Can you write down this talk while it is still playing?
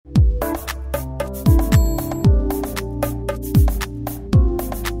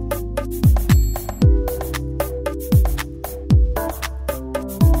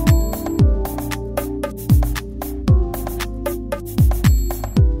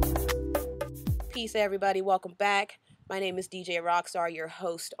Peace, everybody. Welcome back. My name is DJ Rockstar, your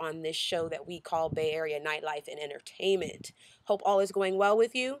host on this show that we call Bay Area Nightlife and Entertainment. Hope all is going well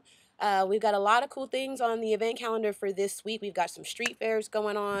with you. We've got a lot of cool things on the event calendar for this week. We've got some street fairs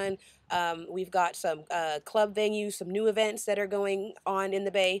going on. We've got some club venues, some new events that are going on in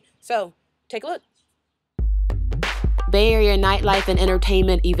the Bay. So take a look. Bay Area Nightlife and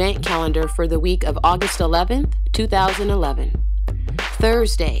Entertainment event calendar for the week of August 11th, 2011.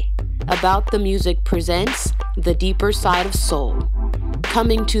 Thursday, About the Music presents The Deeper Side of Soul,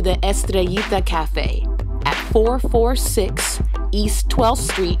 coming to the Estrellita Cafe at 446 East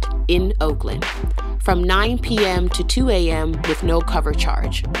 12th Street in Oakland, from 9 p.m. to 2 a.m. with no cover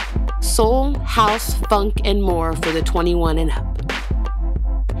charge. Soul, house, funk, and more for the 21 and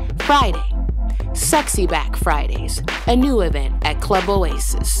up. Friday, Sexy Back Fridays, a new event at Club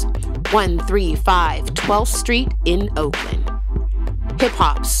Oasis, 135 12th Street in Oakland.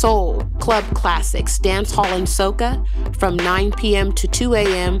 Hip-hop, soul, club classics, dance hall, and soca from 9 p.m. to 2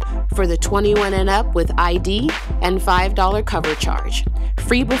 a.m. for the 21 and up with ID and $5 cover charge.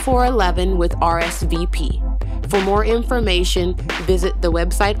 Free before 11 with RSVP. For more information, visit the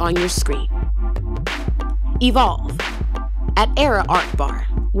website on your screen. Evolve at Era Art Bar,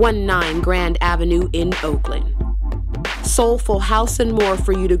 19 Grand Avenue in Oakland. Soulful house and more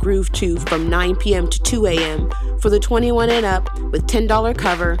for you to groove to from 9 p.m. to 2 a.m. for the 21 and up with $10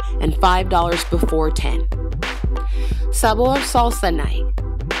 cover and $5 before 10. Sabor Salsa Night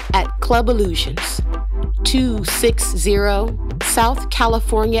at Club Illusions, 260 South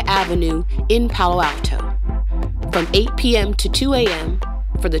California Avenue in Palo Alto, from 8 p.m. to 2 a.m.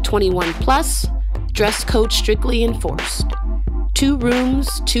 for the 21 plus, dress code strictly enforced. 2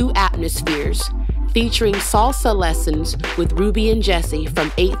 rooms, 2 atmospheres, featuring salsa lessons with Ruby and Jesse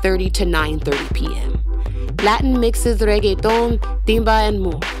from 8:30 to 9:30 p.m. Latin mixes, reggaeton, timba, and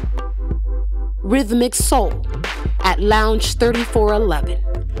more. Rhythmic Soul at Lounge 3411,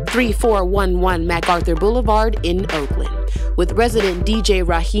 3411 MacArthur Boulevard in Oakland, with resident DJ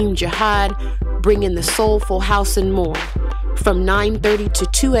Raheem Jihad bringing the soulful house and more from 9:30 to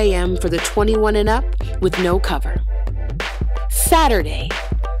 2 a.m. for the 21 and up with no cover. Saturday,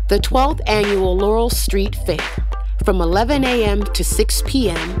 the 12th Annual Laurel Street Fair, from 11 a.m. to 6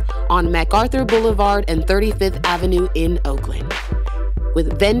 p.m. on MacArthur Boulevard and 35th Avenue in Oakland,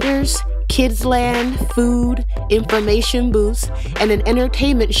 with vendors, kids land, food, information booths, and an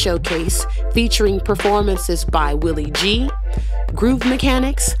entertainment showcase featuring performances by Willie G, Groove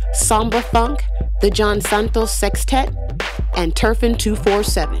Mechanics, Samba Funk, the John Santos Sextet, and Turfin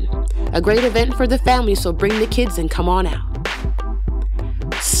 247. A great event for the family, so bring the kids and come on out.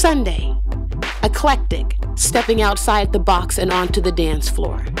 Sunday, Eclectic, stepping outside the box and onto the dance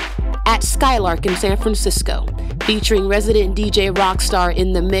floor at Skylark in San Francisco, featuring resident DJ Rockstar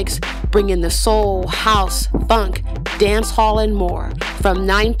in the mix, bringing the soul, house, funk, dance hall, and more from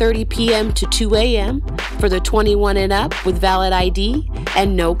 9:30 p.m. to 2 a.m. for the 21 and up with valid ID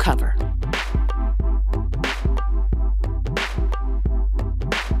and no cover.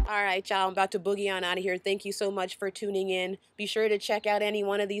 All right, y'all, I'm about to boogie on out of here. Thank you so much for tuning in. Be sure to check out any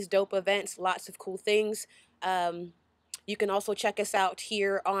one of these dope events. Lots of cool things. You can also check us out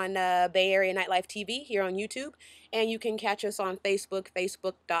here on Bay Area Nightlife TV here on YouTube. And you can catch us on Facebook,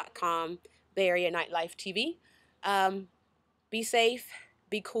 facebook.com, Bay Area Nightlife TV. Be safe,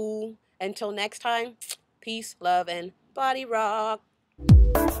 be cool. Until next time, peace, love, and body rock.